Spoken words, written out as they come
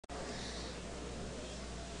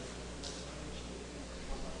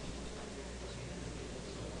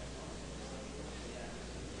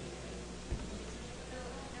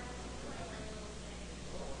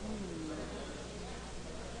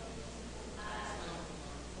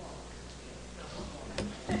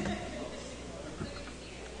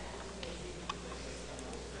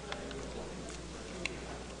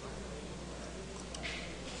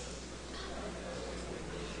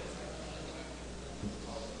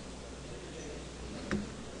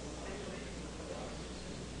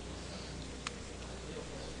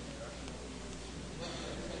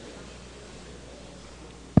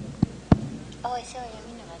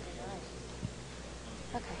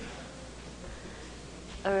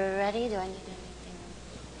ready? Do I need anything?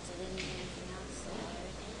 Does it need anything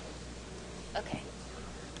else? Okay.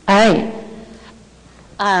 All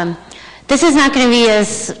right. This is not going to be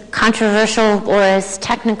as controversial or as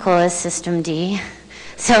technical as System D.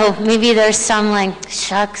 So maybe there's some like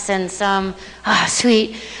shucks and some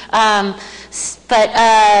sweet. But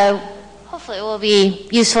hopefully it will be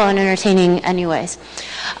useful and entertaining anyways.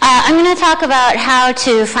 I'm going to talk about how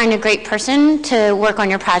to find a great person to work on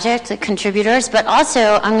your project, the contributors, but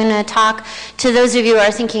also I'm going to talk to those of you who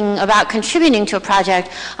are thinking about contributing to a project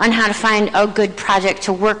on how to find a good project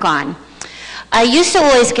to work on. I used to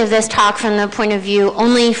always give this talk from the point of view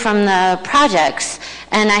only from the projects,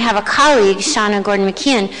 and I have a colleague, Shauna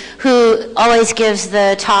Gordon-McKeon, who always gives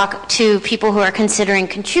the talk to people who are considering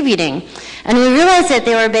contributing. And we realized that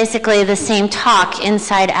they were basically the same talk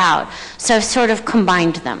inside out, so I've sort of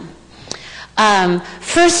combined them.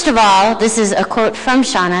 First of all, this is a quote from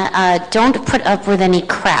Shauna, don't put up with any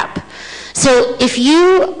crap. So if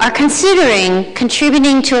you are considering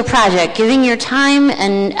contributing to a project, giving your time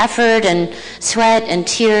and effort and sweat and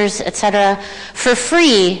tears, etc., for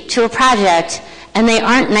free to a project, and they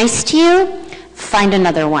aren't nice to you, find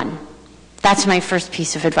another one. That's my first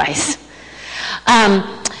piece of advice.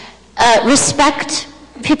 Respect.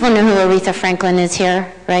 People know who Aretha Franklin is here,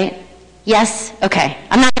 right? Yes? Okay.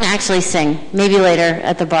 I'm not going to actually sing. Maybe later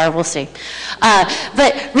at the bar, we'll see.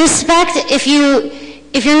 But respect, if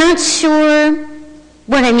you're not sure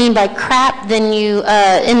what I mean by crap, then you,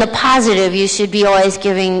 in the positive, you should be always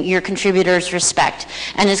giving your contributors respect.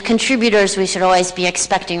 And as contributors, we should always be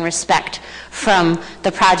expecting respect from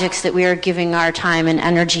the projects that we are giving our time and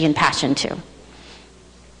energy and passion to.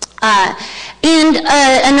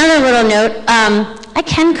 Another little note, I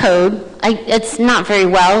can code. It's not very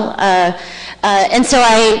well. And so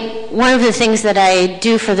one of the things that I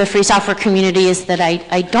do for the free software community is that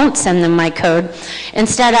I don't send them my code.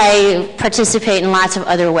 Instead, I participate in lots of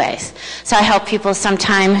other ways. So I help people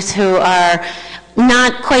sometimes who are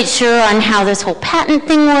not quite sure on how this whole patent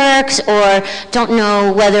thing works, or don't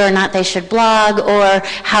know whether or not they should blog, or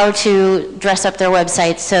how to dress up their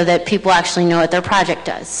websites so that people actually know what their project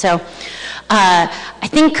does. So I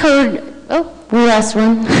think code, we lost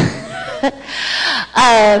one.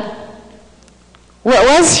 What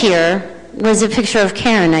was here was a picture of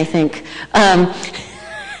Karen, I think. And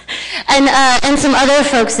some other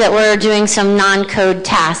folks that were doing some non-code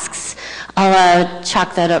tasks. I'll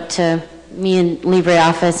chalk that up to me and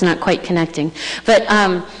LibreOffice not quite connecting. But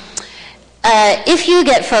if you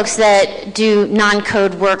get folks that do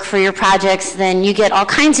non-code work for your projects, then you get all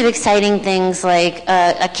kinds of exciting things like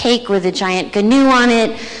a cake with a giant GNU on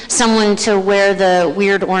it, someone to wear the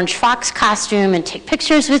weird orange fox costume and take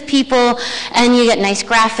pictures with people, and you get nice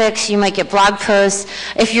graphics, you might get blog posts.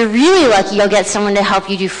 If you're really lucky, you'll get someone to help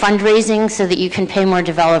you do fundraising so that you can pay more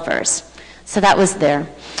developers. So that was there.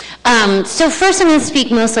 So first I'm going to speak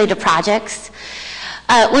mostly to projects.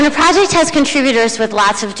 When a project has contributors with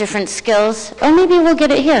lots of different skills, or maybe we'll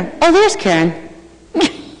get it here. Oh, there's Karen.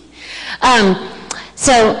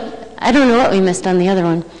 So I don't know what we missed on the other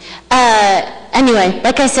one. Anyway,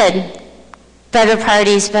 like I said, better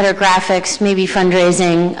parties, better graphics, maybe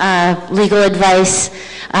fundraising, legal advice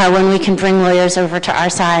when we can bring lawyers over to our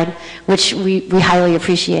side, which we highly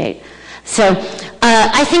appreciate. So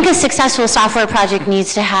I think a successful software project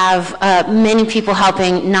needs to have many people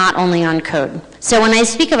helping, not only on code. So when I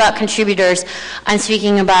speak about contributors, I'm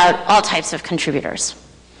speaking about all types of contributors.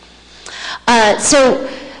 So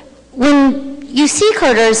when you see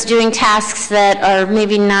coders doing tasks that are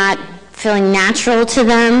maybe not feeling natural to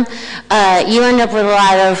them, you end up with a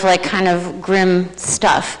lot of like kind of grim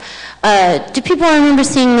stuff. Do people remember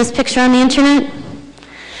seeing this picture on the internet?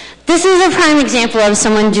 This is a prime example of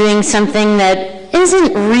someone doing something that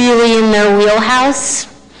isn't really in their wheelhouse,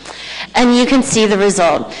 and you can see the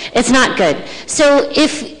result. It's not good. So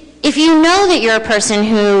if you know that you're a person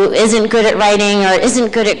who isn't good at writing or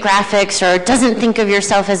isn't good at graphics or doesn't think of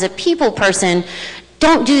yourself as a people person,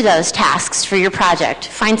 don't do those tasks for your project.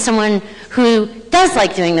 Find someone who does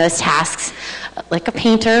like doing those tasks, like a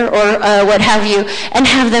painter or what have you, and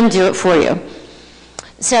have them do it for you.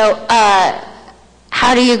 So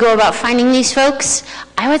how do you go about finding these folks?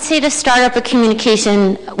 I would say to start up a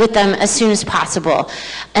communication with them as soon as possible.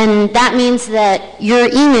 And that means that your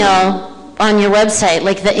email on your website,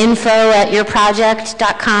 like the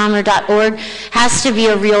info@yourproject.com or .org, has to be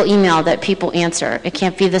a real email that people answer. It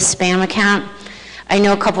can't be the spam account. I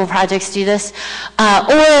know a couple of projects do this.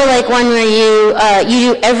 Or like one where you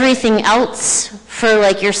do everything else for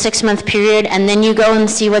like your 6-month period, and then you go and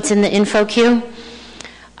see what's in the info queue.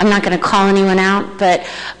 I'm not going to call anyone out, but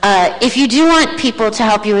if you do want people to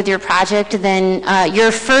help you with your project, then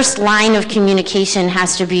your first line of communication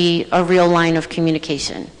has to be a real line of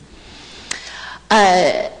communication.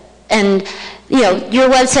 And, you know, your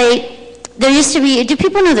website, there used to be, do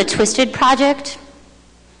people know the Twisted project?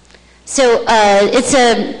 So it's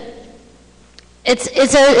a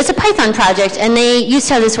Python project, and they used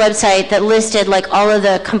to have this website that listed like all of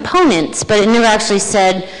the components, but it never actually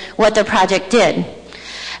said what the project did.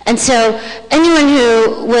 And so anyone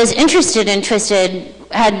who was interested in Twisted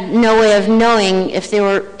had no way of knowing if they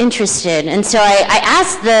were interested. And so I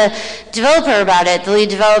asked the developer about it, the lead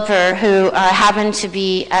developer, who happened to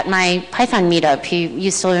be at my Python meetup. He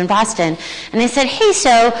used to live in Boston. And I said, hey,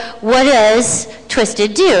 so what does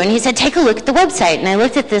Twisted do? And he said, take a look at the website. And I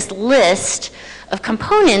looked at this list of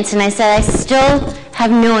components, and I said, I still have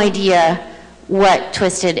no idea what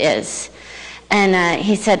Twisted is. And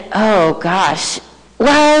he said, oh, gosh.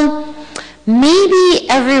 Well, maybe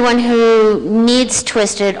everyone who needs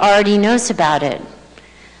Twisted already knows about it.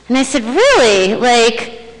 And I said, really?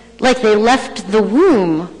 Like they left the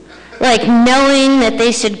womb, like knowing that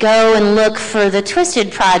they should go and look for the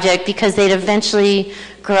Twisted project because they'd eventually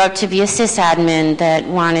grow up to be a sysadmin that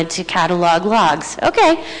wanted to catalog logs.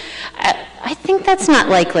 Okay, I think that's not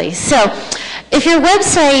likely. So if your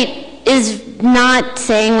website is not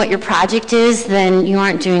saying what your project is, then you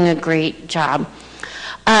aren't doing a great job.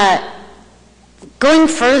 Going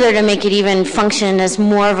further to make it even function as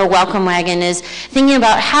more of a welcome wagon is thinking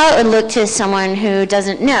about how it would look to someone who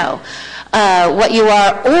doesn't know what you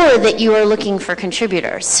are, or that you are looking for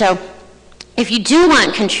contributors. So if you do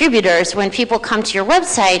want contributors, when people come to your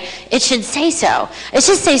website, it should say so. It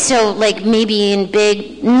should say so like maybe in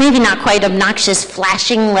big, maybe not quite obnoxious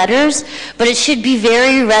flashing letters, but it should be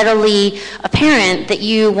very readily apparent that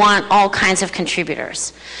you want all kinds of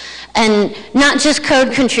contributors. And not just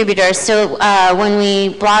code contributors. So when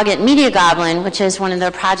we blog at Media Goblin, which is one of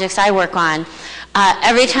the projects I work on,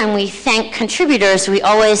 every time we thank contributors, we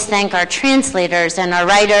always thank our translators and our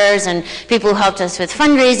writers and people who helped us with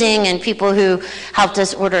fundraising and people who helped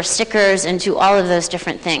us order stickers and do all of those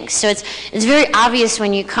different things. So it's very obvious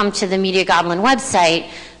when you come to the Media Goblin website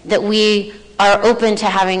that we are open to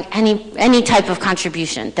having any type of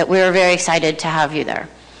contribution, that we're very excited to have you there.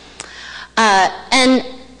 And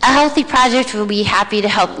a healthy project will be happy to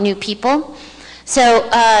help new people. So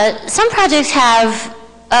some projects have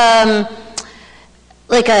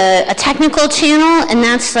like a technical channel, and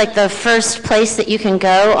that's like the first place that you can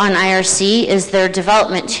go on IRC is their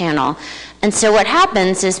development channel. And so what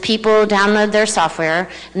happens is people download their software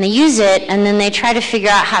and they use it, and then they try to figure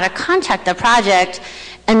out how to contact the project,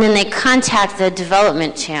 and then they contact the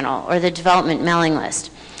development channel or the development mailing list.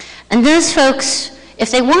 And those folks, if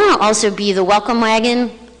they want to also be the welcome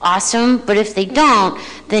wagon, awesome, but if they don't,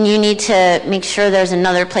 then you need to make sure there's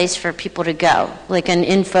another place for people to go, like an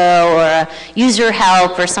info or a user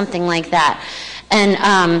help or something like that.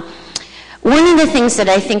 And one of the things that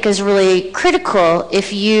I think is really critical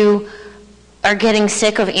if you are getting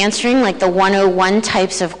sick of answering like the 101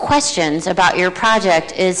 types of questions about your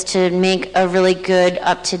project is to make a really good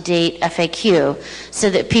up-to-date FAQ so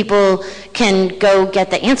that people can go get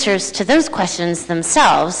the answers to those questions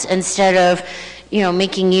themselves instead of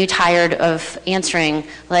making you tired of answering,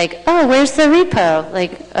 like, oh, where's the repo?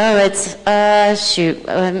 Like, oh, it's, shoot,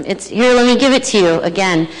 it's here, let me give it to you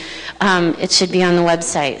again. It should be on the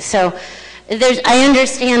website. So I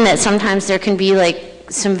understand that sometimes there can be like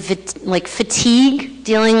some fatigue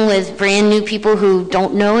dealing with brand new people who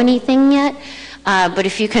don't know anything yet. But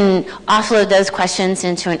if you can offload those questions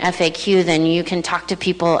into an FAQ, then you can talk to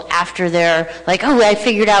people after they're like, oh, I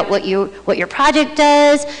figured out what your project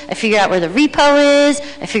does, I figured out where the repo is,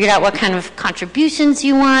 I figured out what kind of contributions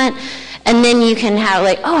you want, and then you can have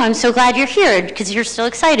like, oh, I'm so glad you're here, because you're still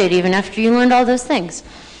excited even after you learned all those things.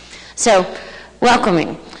 So,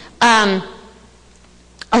 welcoming.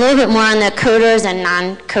 A little bit more on the coders and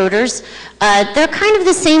non-coders. They're kind of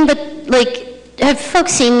the same, but like, have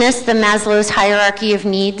folks seen this, the Maslow's hierarchy of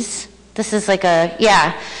needs? This is like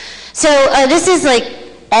yeah. So this is like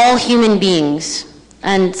all human beings.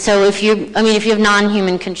 And so if you have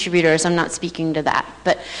non-human contributors, I'm not speaking to that.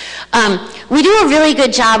 But we do a really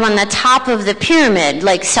good job on the top of the pyramid,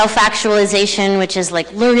 like self-actualization, which is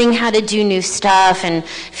like learning how to do new stuff and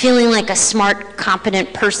feeling like a smart,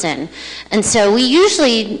 competent person. And so we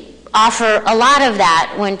usually offer a lot of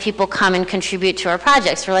that when people come and contribute to our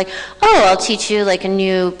projects. We're like, oh, I'll teach you like a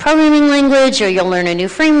new programming language, or you'll learn a new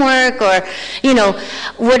framework, or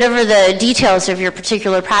whatever the details of your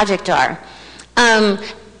particular project are.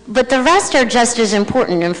 but the rest are just as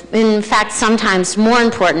important. In fact, sometimes more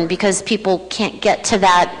important, because people can't get to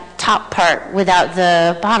that top part without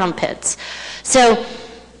the bottom pits. So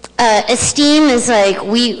esteem is like,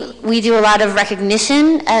 we do a lot of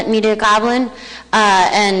recognition at Media Goblin,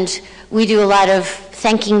 and we do a lot of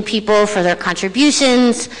thanking people for their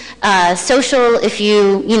contributions. Social, if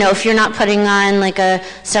you're not putting on like a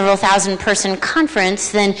several thousand person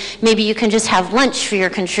conference, then maybe you can just have lunch for your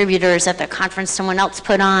contributors at the conference someone else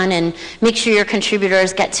put on, and make sure your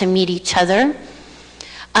contributors get to meet each other.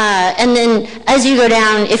 And then as you go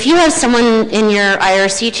down, if you have someone in your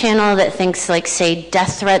IRC channel that thinks, like, say,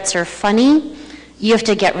 death threats are funny, you have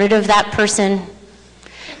to get rid of that person.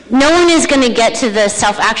 No one is going to get to the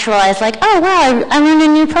self-actualized, like, oh, wow, I learned a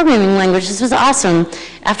new programming language. This was awesome,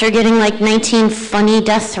 after getting like 19 funny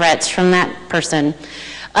death threats from that person.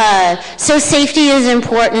 So safety is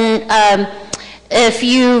important. If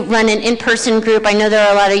you run an in-person group, I know there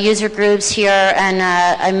are a lot of user groups here, and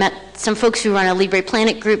I met some folks who run a Libre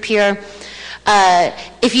Planet group here.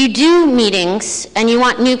 If you do meetings and you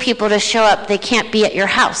want new people to show up, they can't be at your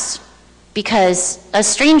house, because a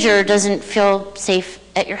stranger doesn't feel safe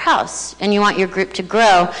at your house, and you want your group to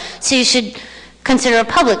grow. So you should consider a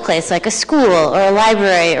public place, like a school or a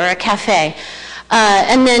library or a cafe.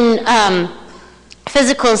 And then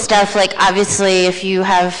physical stuff, like obviously if you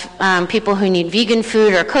have people who need vegan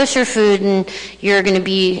food or kosher food and you're going to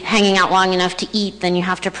be hanging out long enough to eat, then you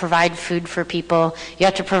have to provide food for people. You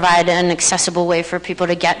have to provide an accessible way for people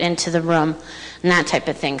to get into the room and that type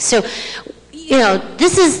of thing. So,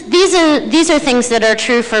 these are things that are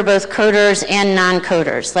true for both coders and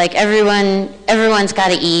non-coders. Like everyone's got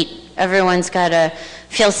to eat, everyone's got to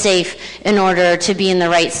feel safe in order to be in the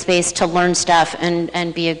right space to learn stuff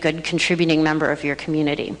and be a good contributing member of your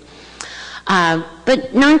community.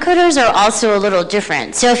 But non-coders are also a little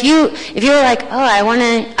different. So if you're like,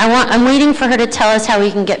 oh, I'm waiting for her to tell us how we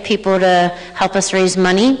can get people to help us raise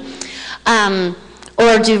money,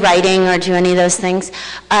 or do writing or do any of those things.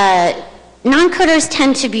 Non-coders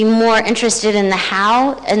tend to be more interested in the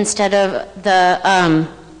how instead of the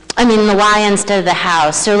why instead of the how.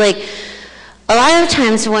 So like, a lot of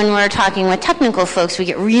times when we're talking with technical folks, we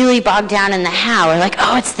get really bogged down in the how. We're like,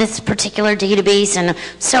 oh, it's this particular database, and I'm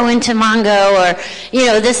so into Mongo,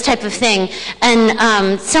 or this type of thing.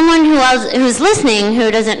 And someone who's listening who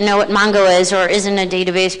doesn't know what Mongo is, or isn't a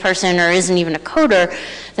database person, or isn't even a coder,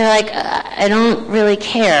 they're like, I don't really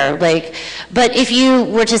care. But if you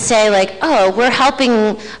were to say, like, oh, we're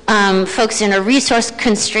helping folks in a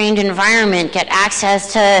resource-constrained environment get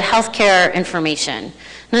access to healthcare information.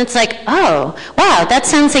 And it's like, oh, wow, that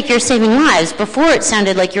sounds like you're saving lives. Before it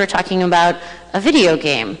sounded like you were talking about a video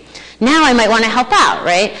game. Now I might want to help out,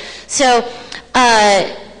 right? So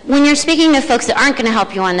when you're speaking to folks that aren't going to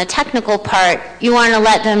help you on the technical part, you want to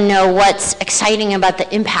let them know what's exciting about the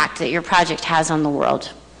impact that your project has on the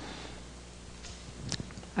world.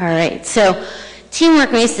 All right, so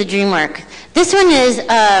teamwork makes the dream work. This one is,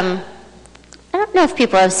 I don't know if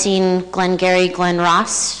people have seen Glengarry Glen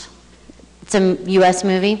Ross. It's a U.S.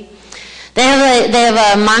 movie. They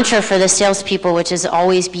have a mantra for the salespeople, which is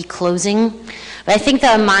always be closing. But I think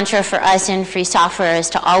the mantra for us in free software is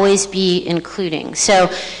to always be including. So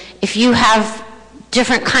if you have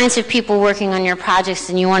different kinds of people working on your projects,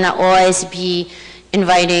 then you want to always be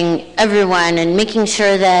inviting everyone and making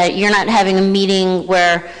sure that you're not having a meeting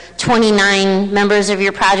where 29 members of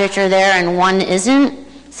your project are there and one isn't.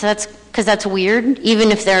 So that's because that's weird,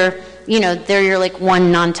 even if they're your like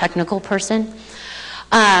one non-technical person.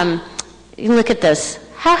 Look at this.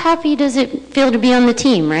 How happy does it feel to be on the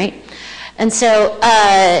team, right? And so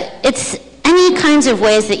it's any kinds of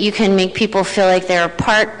ways that you can make people feel like they're a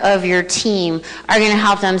part of your team are going to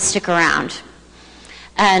help them stick around.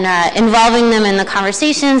 And involving them in the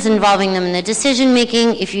conversations, involving them in the decision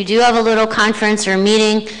making. If you do have a little conference or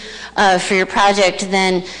meeting for your project,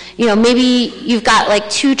 then maybe you've got like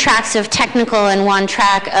 2 tracks of technical and 1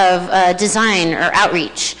 track of design or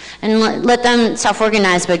outreach, and let them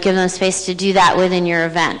self-organize, but give them space to do that within your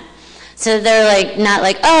event. So they're like not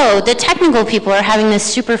like, oh, the technical people are having this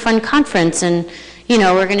super fun conference, and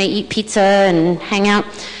we're going to eat pizza and hang out,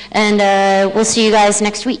 and we'll see you guys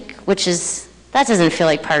next week, that doesn't feel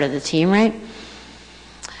like part of the team, right?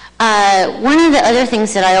 One of the other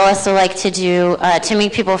things that I also like to do to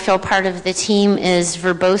make people feel part of the team is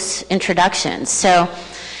verbose introductions. So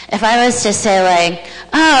if I was to say like,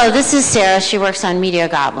 oh, this is Sarah, she works on Media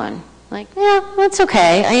Goblin. Like, yeah, that's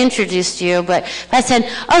okay, I introduced you. But if I said,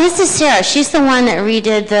 oh, this is Sarah, she's the one that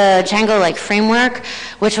redid the Django framework,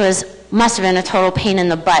 which must have been a total pain in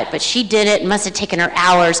the butt, but she did it, must have taken her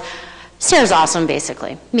hours. Sarah's awesome,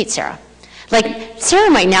 basically. Meet Sarah. Like, Sarah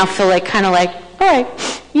might now feel like, kind of like, all right,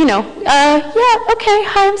 you know, yeah, okay,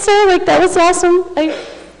 hi, I'm Sarah, like, that was awesome.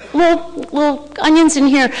 Little onions in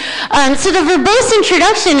here. So the verbose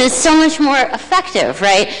introduction is so much more effective,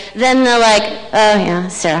 right, than the like, oh yeah,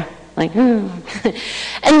 Sarah, like, and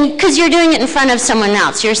because you're doing it in front of someone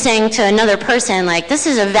else, you're saying to another person, like, this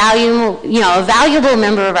is a valuable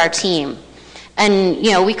member of our team, and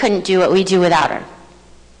you know, we couldn't do what we do without her.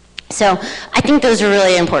 So I think those are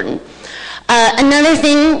really important. Another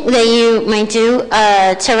thing that you might do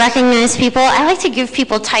to recognize people, I like to give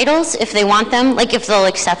people titles if they want them, like if they'll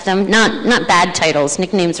accept them, not bad titles,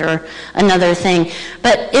 nicknames are another thing.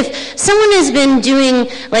 But if someone has been doing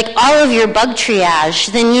like all of your bug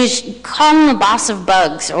triage, then you should call them the boss of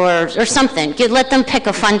bugs or something. Let them pick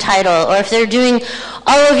a fun title. Or if they're doing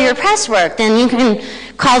all of your press work, then you can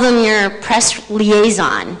call them your press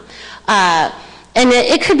liaison. And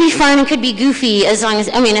it could be fun, it could be goofy, as long as,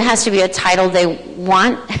 I mean, it has to be a title they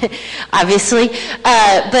want, obviously.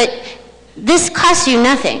 But this costs you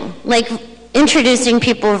nothing. Like introducing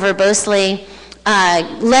people verbosely,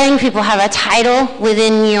 letting people have a title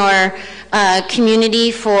within your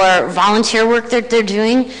community for volunteer work that they're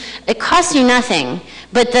doing, it costs you nothing,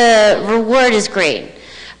 but the reward is great.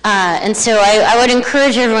 And so I would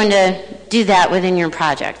encourage everyone to do that within your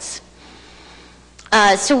projects.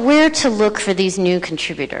 So where to look for these new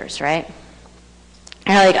contributors, right?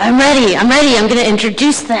 You're like, I'm ready, I'm going to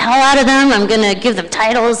introduce the hell out of them, I'm going to give them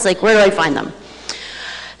titles, like where do I find them?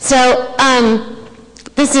 So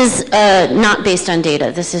this is not based on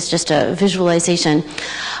data, this is just a visualization.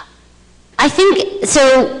 I think,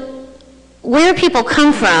 so where people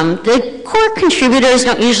come from, the core contributors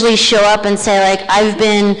don't usually show up and say like, I've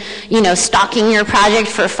been, you know, stalking your project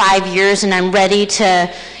for 5 years and I'm ready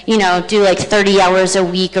to, you know, do like 30 hours a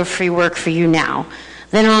week of free work for you now.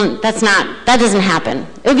 They don't, that doesn't happen.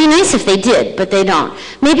 It would be nice if they did, but they don't.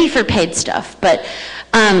 Maybe for paid stuff, but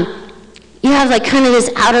you have like kind of this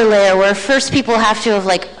outer layer where first people have to have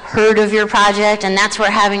like heard of your project, and that's where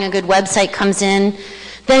having a good website comes in.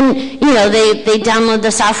 Then, you know, they download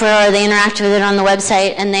the software or they interact with it on the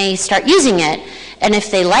website and they start using it. And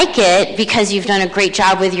if they like it, because you've done a great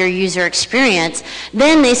job with your user experience,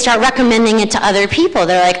 then they start recommending it to other people.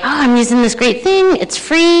 They're like, oh, I'm using this great thing, it's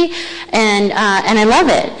free, and I love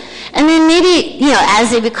it. And then maybe, you know,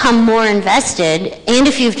 as they become more invested, and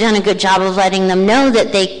if you've done a good job of letting them know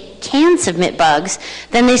that they can submit bugs,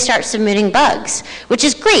 then they start submitting bugs, which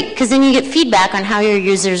is great, because then you get feedback on how your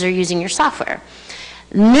users are using your software.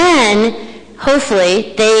 And then,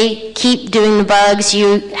 hopefully, they keep doing the bugs,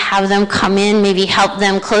 you have them come in, maybe help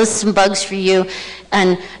them close some bugs for you,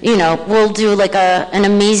 and, you know, we'll do like an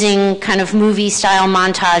amazing kind of movie-style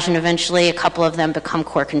montage, and eventually a couple of them become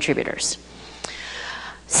core contributors.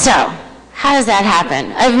 So, how does that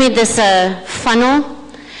happen? I've made this a funnel.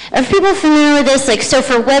 Are people familiar with this? Like, so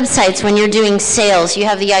for websites, when you're doing sales, you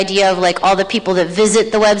have the idea of like all the people that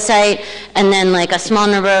visit the website, and then like a small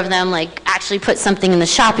number of them like actually put something in the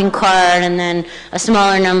shopping cart, and then a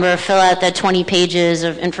smaller number fill out the 20 pages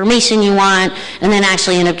of information you want, and then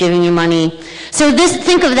actually end up giving you money. So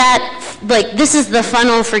think of that, like this is the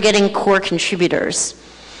funnel for getting core contributors.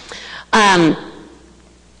 A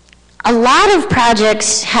lot of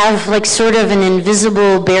projects have like sort of an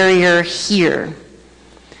invisible barrier here.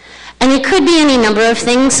 And it could be any number of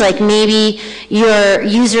things, like maybe your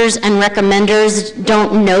users and recommenders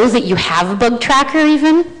don't know that you have a bug tracker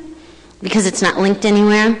even, because it's not linked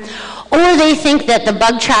anywhere. Or they think that the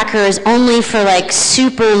bug tracker is only for like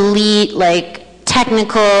super elite, like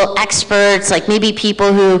technical experts, like maybe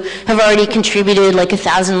people who have already contributed like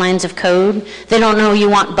 1,000 lines of code. They don't know you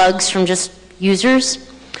want bugs from just users.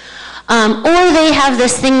 Or they have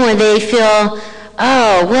this thing where they feel,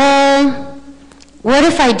 oh, well, what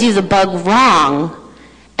if I do the bug wrong,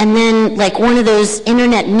 and then like one of those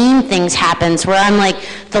internet meme things happens where I'm like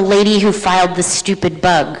the lady who filed the stupid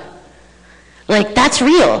bug. Like, that's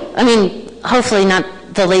real. I mean, hopefully not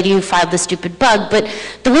the lady who filed the stupid bug, but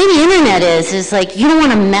the way the internet is like you don't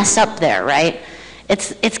want to mess up there, right?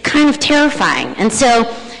 It's kind of terrifying. And so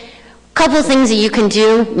a couple of things that you can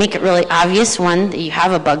do, make it really obvious. One, that you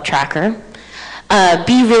have a bug tracker.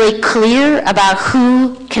 Be really clear about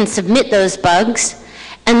who can submit those bugs,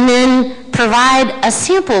 and then provide a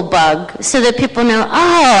sample bug so that people know,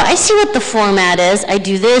 oh, I see what the format is. I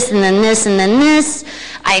do this, and then this, and then this.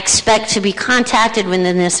 I expect to be contacted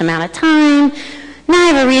within this amount of time. Now I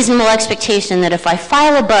have a reasonable expectation that if I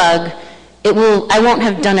file a bug, I won't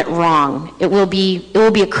have done it wrong. It will be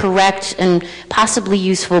a correct and possibly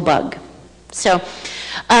useful bug. So,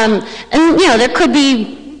 and you know, there could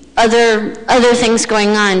be other things going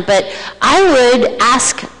on, but I would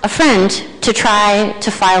ask a friend to try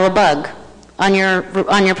to file a bug on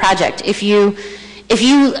your project. If you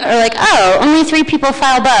are like, oh, only 3 people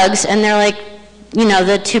file bugs, and they're like,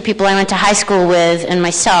 the 2 people I went to high school with and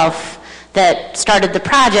myself that started the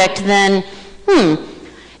project, then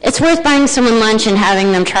it's worth buying someone lunch and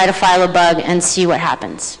having them try to file a bug and see what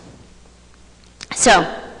happens. So,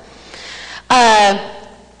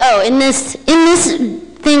 in this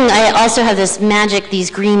thing, I also have this magic, these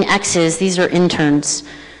green X's. These are interns,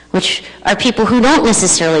 which are people who don't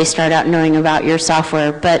necessarily start out knowing about your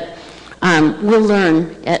software, but will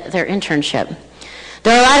learn at their internship.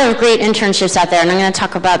 There are a lot of great internships out there, and I'm going to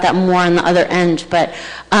talk about that more on the other end, but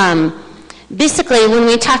basically, when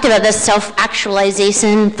we talked about the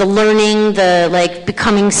self-actualization, the learning, the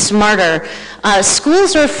becoming smarter,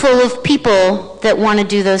 schools are full of people that want to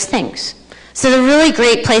do those things. So they're really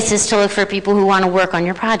great places to look for people who want to work on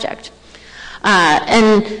your project.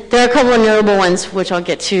 And there are a couple of notable ones, which I'll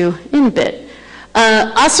get to in a bit.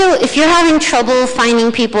 Also, if you're having trouble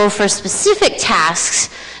finding people for specific tasks,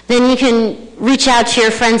 then you can reach out to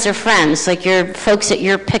your friends of friends, like your folks at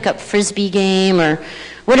your pickup frisbee game or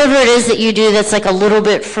whatever it is that you do that's like a little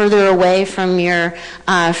bit further away from your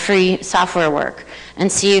free software work,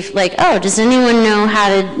 and see if does anyone know how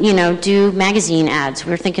to do magazine ads?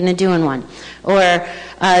 We're thinking of doing one. Or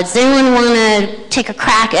does anyone want to take a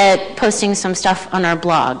crack at posting some stuff on our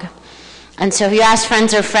blog? And so if you ask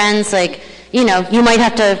friends or friends, you might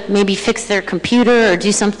have to maybe fix their computer or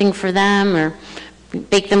do something for them or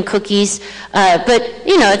bake them cookies. But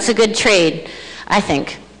it's a good trade, I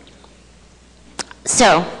think.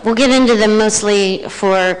 So we'll get into them mostly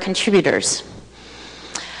for contributors.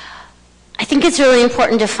 I think it's really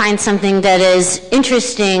important to find something that is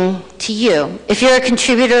interesting to you. If you're a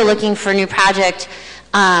contributor looking for a new project,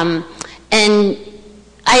 and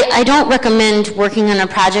I don't recommend working on a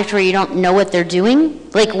project where you don't know what they're doing,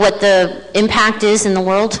 like what the impact is in the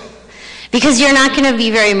world, because you're not going to be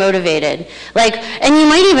very motivated. And you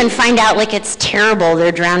might even find out it's terrible.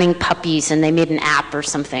 They're drowning puppies and they made an app or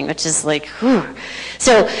something, which is whew.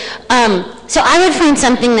 So I would find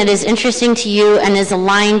something that is interesting to you and is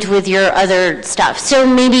aligned with your other stuff. So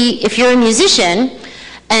maybe if you're a musician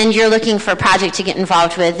and you're looking for a project to get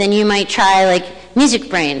involved with, then you might try Music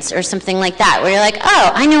Brains or something like that, where you're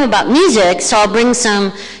oh, I know about music, so I'll bring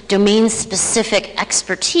some domain-specific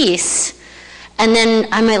expertise, and then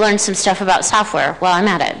I might learn some stuff about software while I'm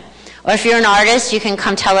at it. Or if you're an artist, you can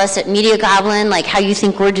come tell us at Media Goblin how you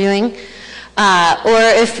think we're doing. Or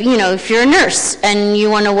if you're a nurse and you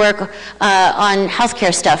want to work on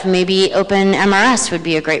healthcare stuff, maybe OpenMRS would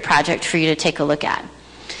be a great project for you to take a look at.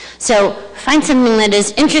 So find something that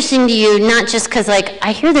is interesting to you, not just because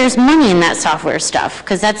I hear there's money in that software stuff,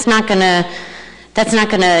 because that's not gonna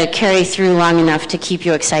carry through long enough to keep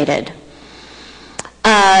you excited.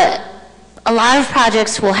 A lot of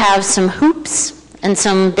projects will have some hoops and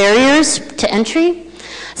some barriers to entry.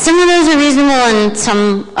 Some of those are reasonable and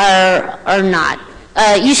some are not.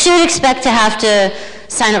 You should expect to have to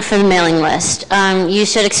sign up for the mailing list. You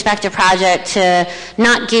should expect a project to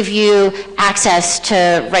not give you access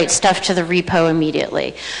to write stuff to the repo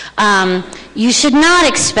immediately. You should not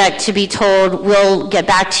expect to be told, we'll get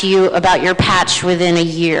back to you about your patch within a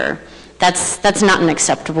year. That's not an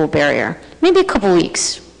acceptable barrier. Maybe a couple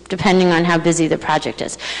weeks, depending on how busy the project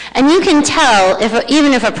is. And you can tell,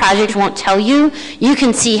 even if a project won't tell you, you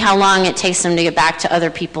can see how long it takes them to get back to other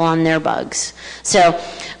people on their bugs. So,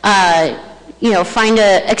 find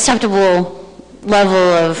an acceptable level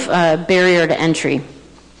of barrier to entry.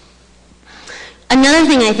 Another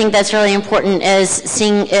thing I think that's really important is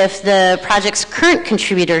seeing if the project's current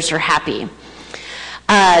contributors are happy.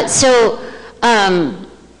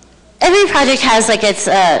 Every project has its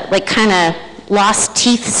kind of lost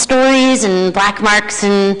teeth stories and black marks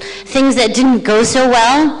and things that didn't go so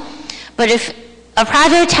well. But if a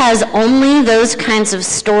project has only those kinds of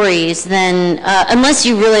stories, then unless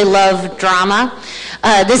you really love drama,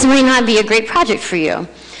 this may not be a great project for you.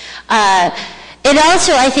 It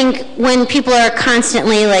also, I think, when people are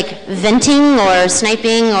constantly venting or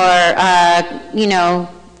sniping or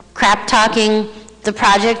crap talking the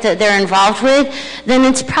project that they're involved with, then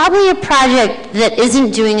it's probably a project that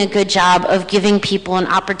isn't doing a good job of giving people an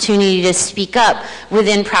opportunity to speak up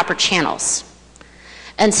within proper channels.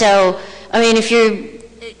 And so, I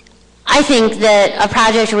think that a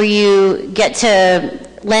project where you get to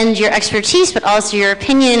lend your expertise but also your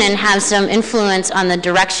opinion and have some influence on the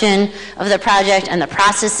direction of the project and the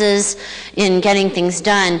processes in getting things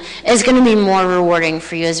done is going to be more rewarding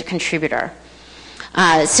for you as a contributor.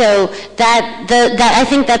 So I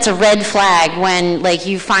think that's a red flag when like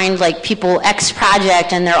you find like people X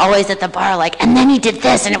project and they're always at the bar like, and then he did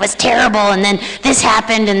this and it was terrible and then this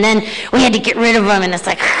happened and then we had to get rid of him and it's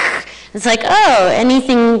like, oh,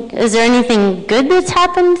 is there anything good that's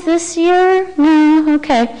happened this year? No,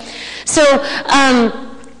 okay. So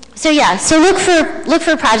look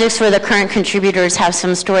for projects where the current contributors have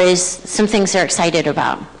some stories, some things they're excited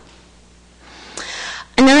about.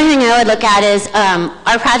 Another thing I would look at is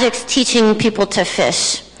are projects teaching people to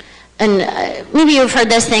fish? And maybe you've heard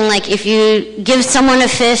this thing like if you give someone a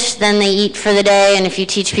fish, then they eat for the day, and if you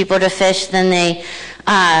teach people to fish, then they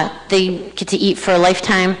get to eat for a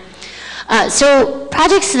lifetime. So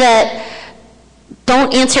projects that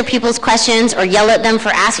don't answer people's questions or yell at them for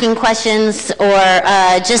asking questions or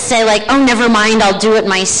just say like, oh, never mind, I'll do it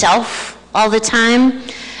myself all the time.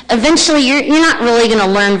 Eventually, you're not really going to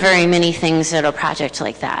learn very many things at a project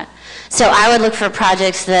like that. So I would look for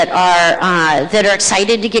projects that are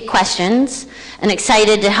excited to get questions and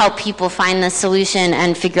excited to help people find the solution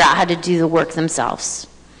and figure out how to do the work themselves.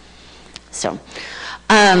 So,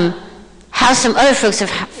 how some other folks have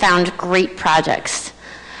found great projects.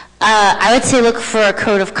 I would say look for a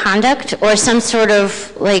code of conduct or some sort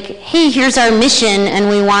of like, hey, here's our mission and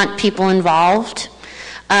we want people involved.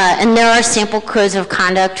 And there are sample codes of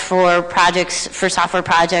conduct for projects, for software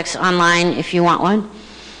projects online if you want one.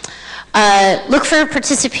 Look for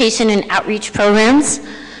participation in outreach programs.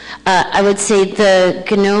 I would say the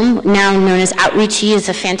GNOME, now known as Outreachy, is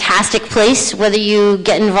a fantastic place, whether you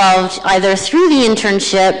get involved either through the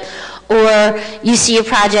internship or you see a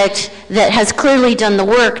project that has clearly done the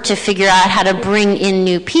work to figure out how to bring in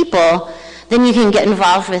new people, then you can get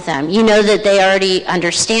involved with them. You know that they already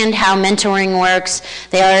understand how mentoring works,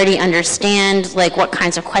 they already understand like what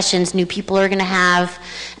kinds of questions new people are gonna have,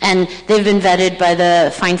 and they've been vetted by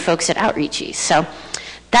the fine folks at Outreachy. So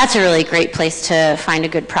that's a really great place to find a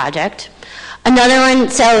good project. Another one,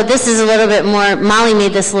 so this is a little bit more, Molly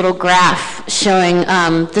made this little graph showing,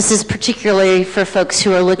 this is particularly for folks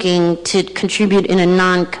who are looking to contribute in a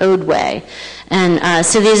non-code way. And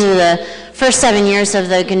so these are the first 7 years of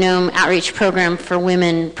the GNOME Outreach Program for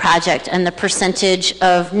Women project and the percentage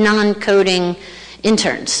of non-coding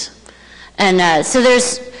interns. And so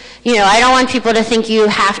there's, I don't want people to think you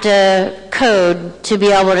have to code to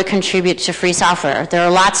be able to contribute to free software. There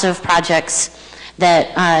are lots of projects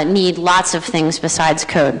that need lots of things besides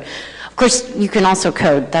code. Of course, you can also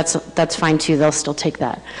code. That's fine too. They'll still take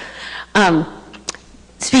that.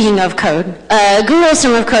 Speaking of code, Google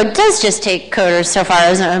Summer of Code does just take coders, so far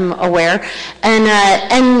as I'm aware,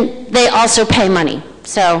 and they also pay money.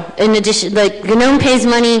 So in addition, like GNOME pays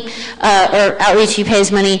money, or Outreachy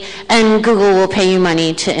pays money, and Google will pay you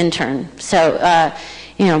money to intern. So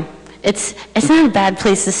it's not a bad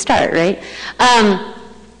place to start, right?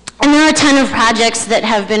 And there are a ton of projects that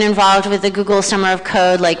have been involved with the Google Summer of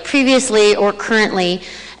Code, like previously or currently,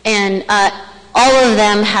 and all of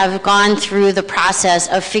them have gone through the process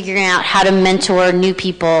of figuring out how to mentor new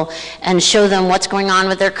people and show them what's going on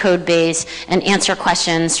with their code base and answer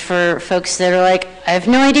questions for folks that are like, I have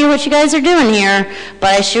no idea what you guys are doing here,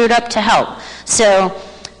 but I showed up to help. So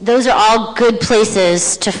those are all good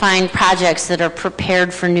places to find projects that are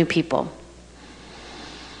prepared for new people.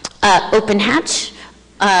 Open Hatch.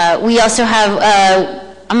 We also have,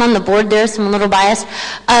 I'm on the board there, so I'm a little biased,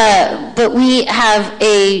 but we have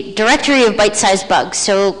a directory of bite-sized bugs.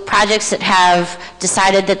 So projects that have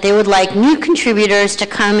decided that they would like new contributors to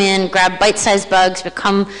come in, grab bite-sized bugs,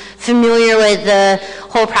 become familiar with the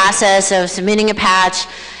whole process of submitting a patch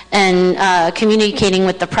and communicating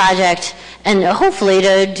with the project, and hopefully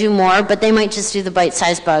to do more, but they might just do the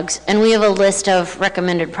bite-sized bugs. And we have a list of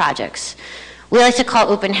recommended projects. We like to call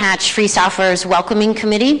Open Hatch Free Software's welcoming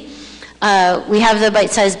committee. We have the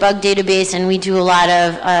bite-sized bug database, and we do a lot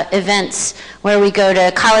of events where we go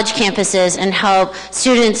to college campuses and help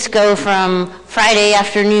students go from Friday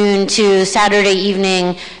afternoon to Saturday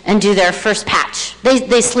evening and do their first patch.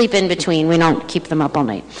 They sleep in between. We don't keep them up all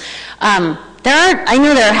night. I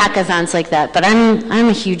know there are hackathons like that, but I'm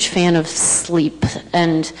a huge fan of sleep,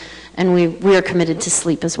 and we are committed to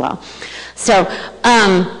sleep as well. So.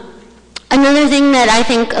 Another thing that I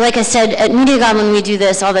think, like I said, at Media Goblin we do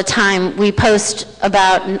this all the time. We post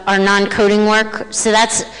about our non-coding work. So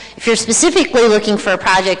that's, if you're specifically looking for a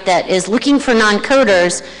project that is looking for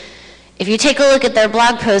non-coders, if you take a look at their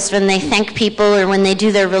blog post when they thank people or when they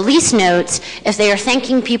do their release notes, if they are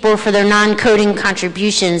thanking people for their non-coding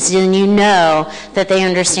contributions, then you know that they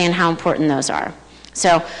understand how important those are.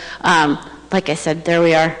 So, like I said, there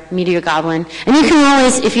we are, Media Goblin. And you can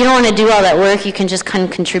always, if you don't want to do all that work, you can just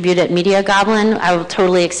contribute at Media Goblin. I will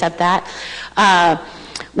totally accept that.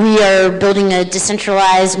 We are building a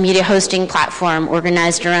decentralized media hosting platform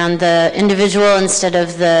organized around the individual instead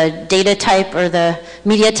of the data type or the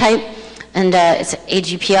media type. And it's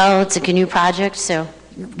AGPL, it's a GNU project, so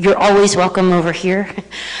you're always welcome over here.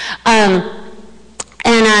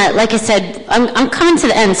 Like I said, I'm coming to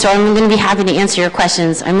the end, so I'm going to be happy to answer your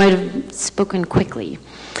questions. I might have spoken quickly.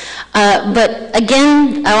 But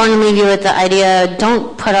again, I want to leave you with the idea,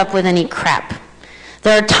 don't put up with any crap.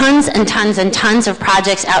 There are tons and tons and tons of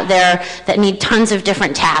projects out there that need tons of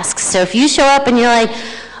different tasks. So if you show up and you're like,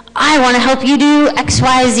 I want to help you do X,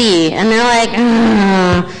 Y, Z, and they're like,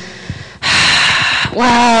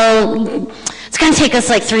 well, it's going to take us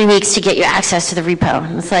like 3 weeks to get you access to the repo.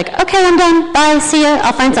 And it's like, okay, I'm done. Bye, see ya.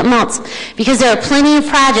 I'll find something else. Because there are plenty of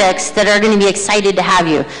projects that are going to be excited to have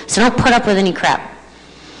you. So don't put up with any crap.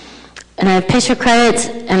 And I have picture credits,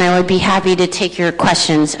 and I would be happy to take your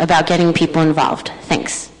questions about getting people involved.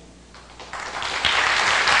 Thanks.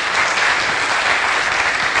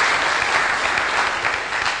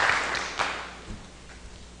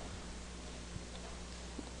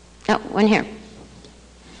 Oh, one here.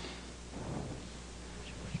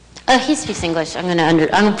 Oh, he speaks English.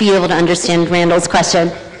 I'll be able to understand Randall's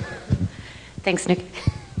question. Thanks, Nick.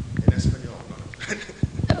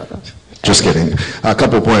 Just kidding. A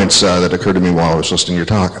couple of points that occurred to me while I was listening to your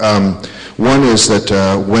talk. One is that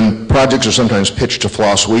when projects are sometimes pitched to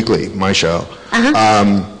Floss Weekly, my show, I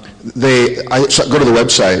go to the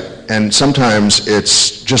website, and sometimes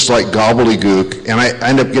it's just like gobbledygook, and I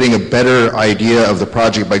end up getting a better idea of the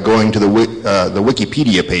project by going to the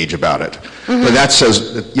Wikipedia page about it. But that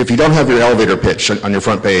says, if you don't have your elevator pitch on your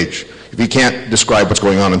front page, if you can't describe what's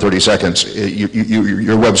going on in 30 seconds,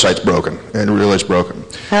 your website's broken, and it really is broken.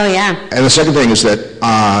 Oh, yeah. And the second thing is that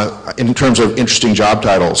in terms of interesting job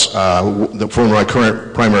titles, for my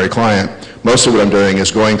current primary client, most of what I'm doing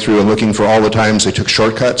is going through and looking for all the times they took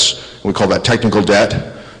shortcuts. We call that technical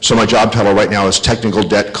debt. So my job title right now is Technical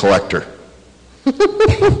Debt Collector.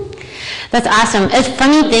 That's awesome. A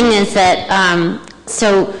funny thing is that,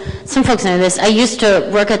 so some folks know this, I used to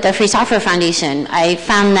work at the Free Software Foundation. I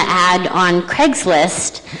found the ad on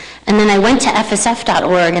Craigslist, and then I went to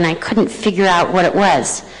fsf.org and I couldn't figure out what it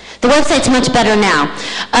was. The website's much better now.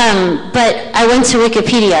 But I went to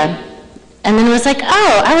Wikipedia, and then it was like,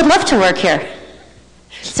 oh, I would love to work here.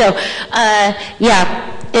 So,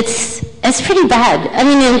 yeah, it's pretty bad. I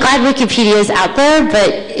mean, I'm glad Wikipedia is out there,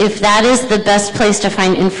 but if that is the best place to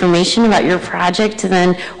find information about your project,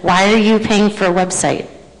 then why are you paying for a website,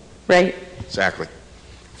 right? Exactly.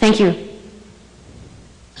 Thank you.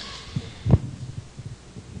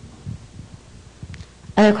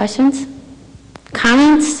 Other questions?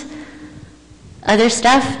 Comments? Other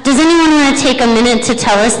stuff? Does anyone want to take a minute to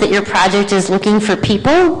tell us that your project is looking for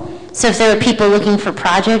people? So if there are people looking for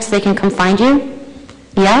projects, they can come find you?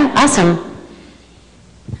 Yeah? Awesome.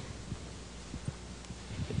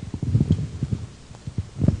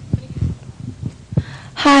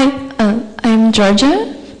 Hi, I'm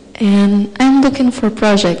Georgia, and I'm looking for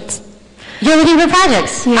projects. You're looking for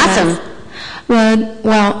projects? Yes. Awesome.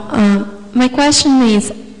 Well, my question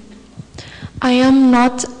is, I am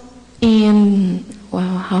not in,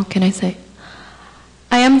 well, how can I say?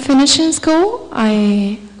 I am finishing school.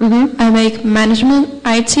 I make management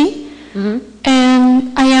IT,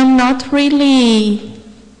 and I am not really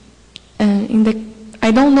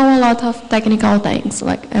I don't know a lot of technical things.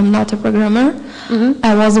 Like, I'm not a programmer.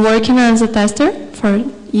 I was working as a tester for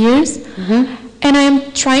years, and I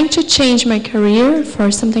am trying to change my career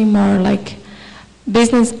for something more like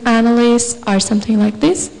business analyst or something like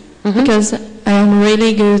this, because I am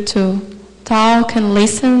really good to talk and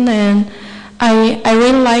listen, and I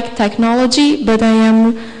really like technology, but I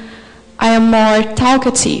am more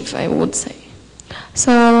talkative, I would say.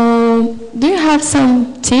 So, do you have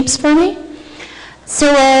some tips for me? So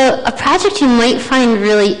a project you might find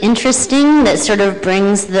really interesting that sort of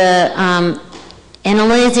brings the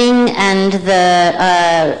analyzing and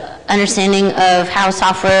the understanding of how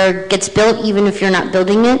software gets built, even if you're not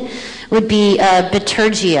building it, would be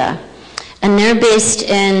Bitergia. And they're based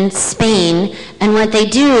in Spain, and what they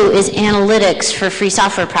do is analytics for free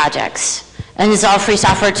software projects. And it's all free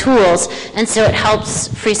software tools, and so it helps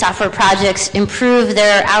free software projects improve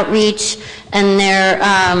their outreach and their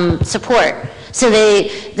support. So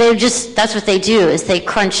they're just, that's what they do, is they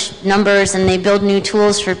crunch numbers and they build new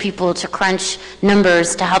tools for people to crunch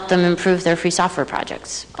numbers to help them improve their free software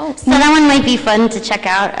projects. Oh, so that one might be fun to check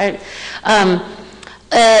out.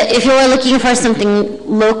 If you were looking for something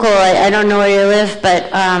local, I don't know where you live, but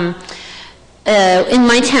In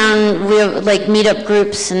my town, we have like meetup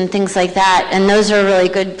groups and things like that, and those are really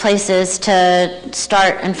good places to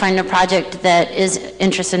start and find a project that is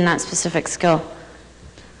interested in that specific skill.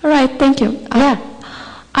 All right, thank you. Yeah.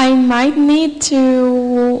 I might need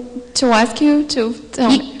to ask you to tell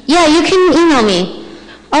me. Yeah, you can email me.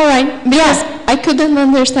 All right, because I couldn't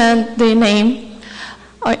understand the name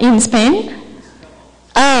in Spain.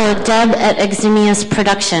 Oh, Deb at Eximius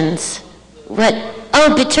Productions. What?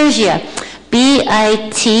 Oh, Bitergia.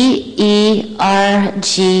 Bitergia.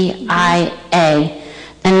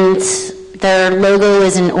 And their logo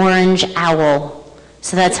is an orange owl.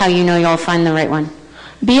 So that's how you know you'll find the right one.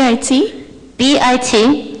 B-I-T?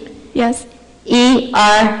 B-I-T. Yes. E-R-G-I-A.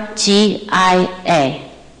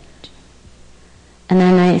 And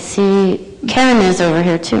then I see Karen is over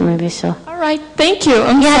here too, maybe so. All right, thank you.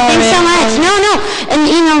 I'm yeah, sorry. Thanks so much. No, and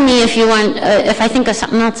email me if you want. If I think of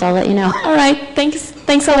something else, I'll let you know. All right,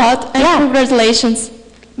 thanks a lot, and congratulations.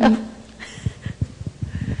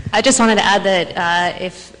 I just wanted to add that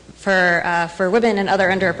if for women and other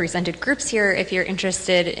underrepresented groups here, if you're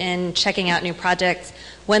interested in checking out new projects,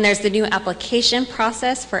 when there's the new application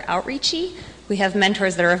process for Outreachy, we have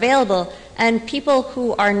mentors that are available, and people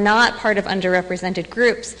who are not part of underrepresented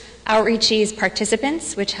groups, Outreachy's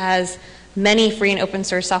participants, which has many free and open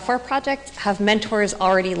source software projects, have mentors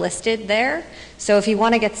already listed there. So if you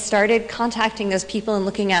want to get started, contacting those people and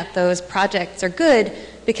looking at those projects are good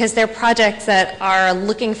because they're projects that are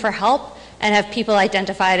looking for help and have people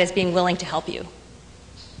identified as being willing to help you.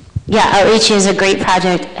 Yeah, Outreachy is a great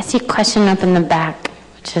project. I see a question up in the back,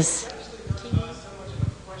 which is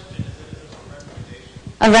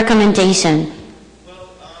a recommendation. Well,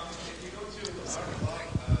 if you go to our blog,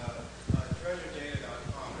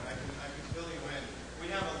 treasuredata.com, and I can fill you in, we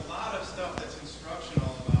have a lot of stuff that's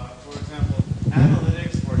instructional about, for example,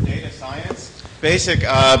 analytics for data science, basic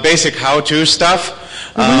how-to stuff.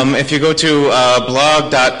 If you go to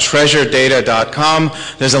blog.treasuredata.com,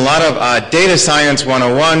 there's a lot of data science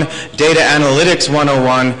 101, data analytics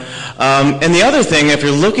 101. And the other thing, if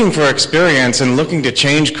you're looking for experience and looking to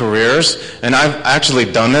change careers, and I've actually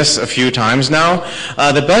done this a few times now,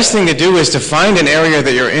 the best thing to do is to find an area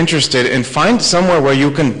that you're interested in, find somewhere where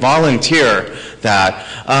you can volunteer that.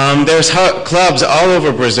 There's clubs all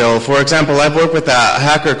over Brazil. For example, I've worked with a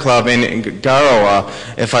hacker club in Garoa,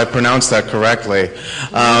 if I pronounced that correctly.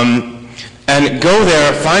 And go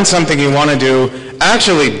there, find something you want to do,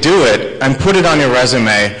 actually do it, and put it on your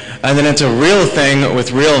resume. And then it's a real thing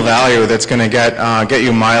with real value that's going to get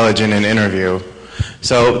you mileage in an interview.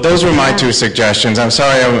 So those were my two suggestions. I'm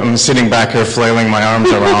sorry I'm sitting back here flailing my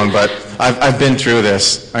arms around, but I've been through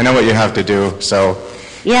this. I know what you have to do, so.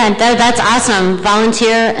 Yeah, that's awesome.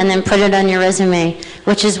 Volunteer and then put it on your resume,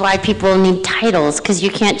 which is why people need titles, because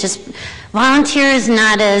you can't just... Volunteer is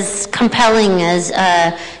not as compelling as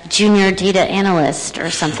a junior data analyst or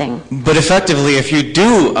something. But effectively, if you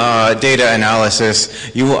do data analysis,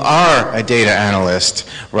 you are a data analyst,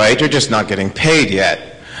 right? You're just not getting paid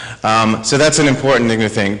yet. So that's an important thing to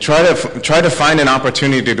think. Try to find an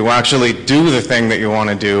opportunity to actually do the thing that you want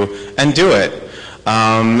to do, and do it.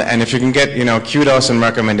 And if you can get kudos and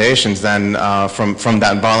recommendations, then from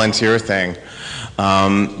that volunteer thing,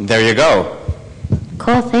 there you go.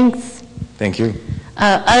 Cool, thanks. Thank you.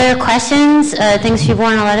 Other questions, things you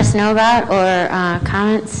want to let us know about, or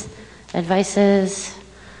comments, advices,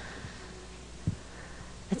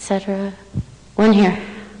 etc.? One here.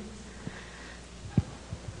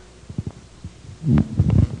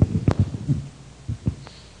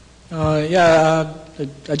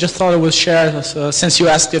 I just thought I would share, since you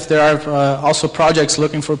asked if there are also projects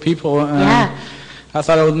looking for people. I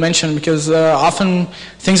thought I would mention, because often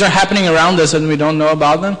things are happening around us and we don't know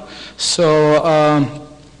about them. So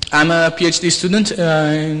I'm a PhD student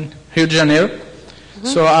in Rio de Janeiro.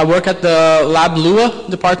 So I work at the Lab Lua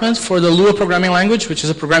department for the Lua programming language, which is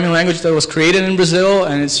a programming language that was created in Brazil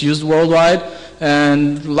and it's used worldwide.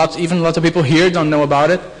 And even a lot of people here don't know about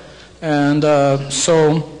it. And I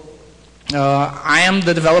am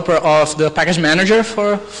the developer of the package manager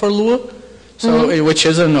for Lua. So, which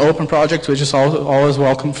is an open project, which is always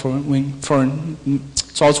welcome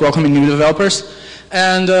it's always welcoming new developers,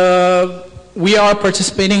 and we are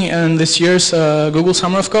participating in this year's Google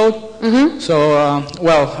Summer of Code. So,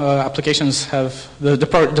 applications have the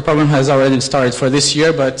program has already started for this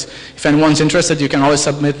year, but if anyone's interested, you can always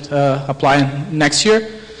apply next year.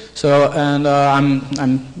 So, and I'm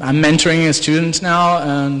mentoring students now,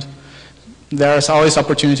 and there's always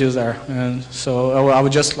opportunities there, and so I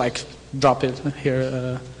would just drop it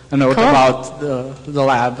here, a note about the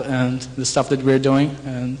lab and the stuff that we're doing,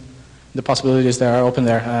 and the possibilities there are open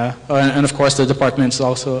there. And of course, the department is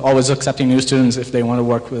also always accepting new students if they want to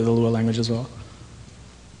work with the Lua language as well.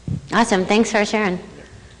 Awesome. Thanks for sharing.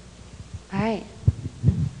 All right.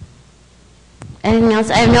 Anything else?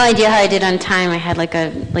 I have no idea how I did on time. I had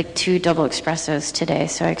like 2 double espressos today,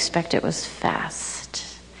 so I expect it was fast.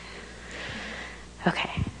 Okay.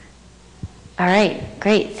 All right.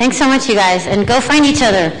 Great. Thanks so much, you guys. And go find each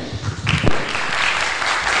other.